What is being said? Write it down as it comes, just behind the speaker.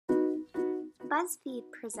BuzzFeed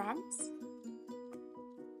presents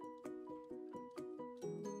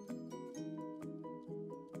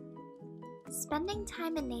Spending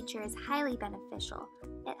time in nature is highly beneficial.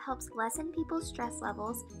 It helps lessen people's stress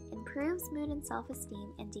levels, improves mood and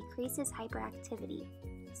self-esteem, and decreases hyperactivity.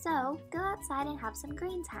 So, go outside and have some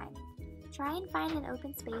green time. Try and find an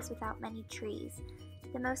open space without many trees.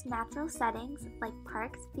 The most natural settings, like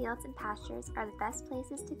parks, fields, and pastures, are the best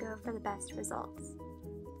places to go for the best results.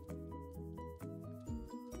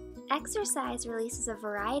 Exercise releases a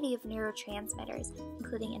variety of neurotransmitters,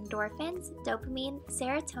 including endorphins, dopamine,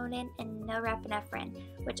 serotonin, and norepinephrine,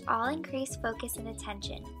 which all increase focus and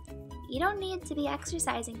attention. You don't need to be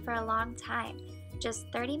exercising for a long time. Just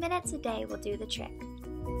 30 minutes a day will do the trick.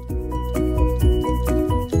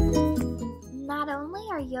 Not only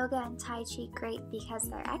are yoga and Tai Chi great because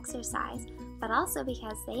they're exercise, but also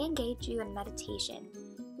because they engage you in meditation.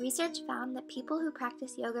 Research found that people who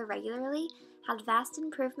practice yoga regularly had vast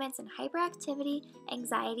improvements in hyperactivity,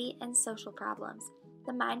 anxiety, and social problems.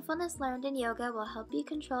 The mindfulness learned in yoga will help you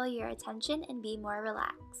control your attention and be more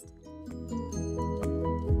relaxed.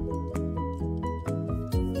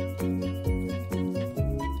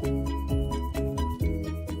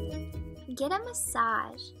 Get a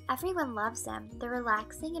massage. Everyone loves them. They're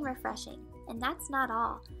relaxing and refreshing. And that's not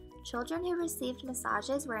all. Children who received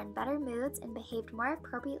massages were in better moods and behaved more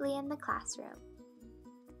appropriately in the classroom.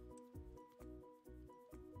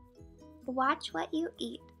 Watch what you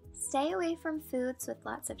eat. Stay away from foods with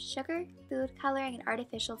lots of sugar, food coloring, and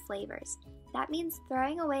artificial flavors. That means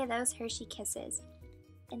throwing away those Hershey Kisses.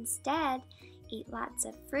 Instead, eat lots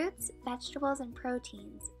of fruits, vegetables, and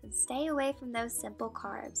proteins, and stay away from those simple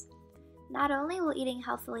carbs. Not only will eating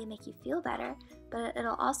healthily make you feel better, but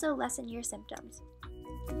it'll also lessen your symptoms.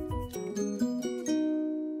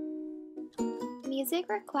 Music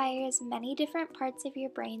requires many different parts of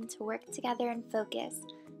your brain to work together and focus.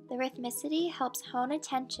 The rhythmicity helps hone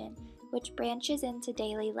attention, which branches into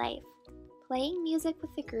daily life. Playing music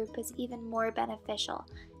with a group is even more beneficial.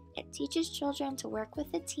 It teaches children to work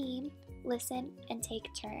with a team, listen, and take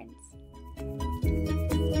turns.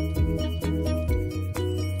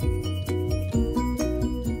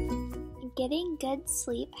 Getting good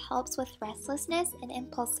sleep helps with restlessness and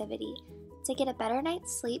impulsivity. To get a better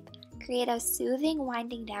night's sleep, create a soothing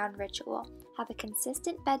winding down ritual. Have a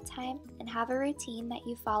consistent bedtime and have a routine that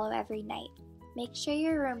you follow every night. Make sure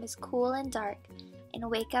your room is cool and dark, and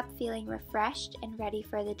wake up feeling refreshed and ready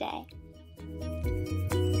for the day.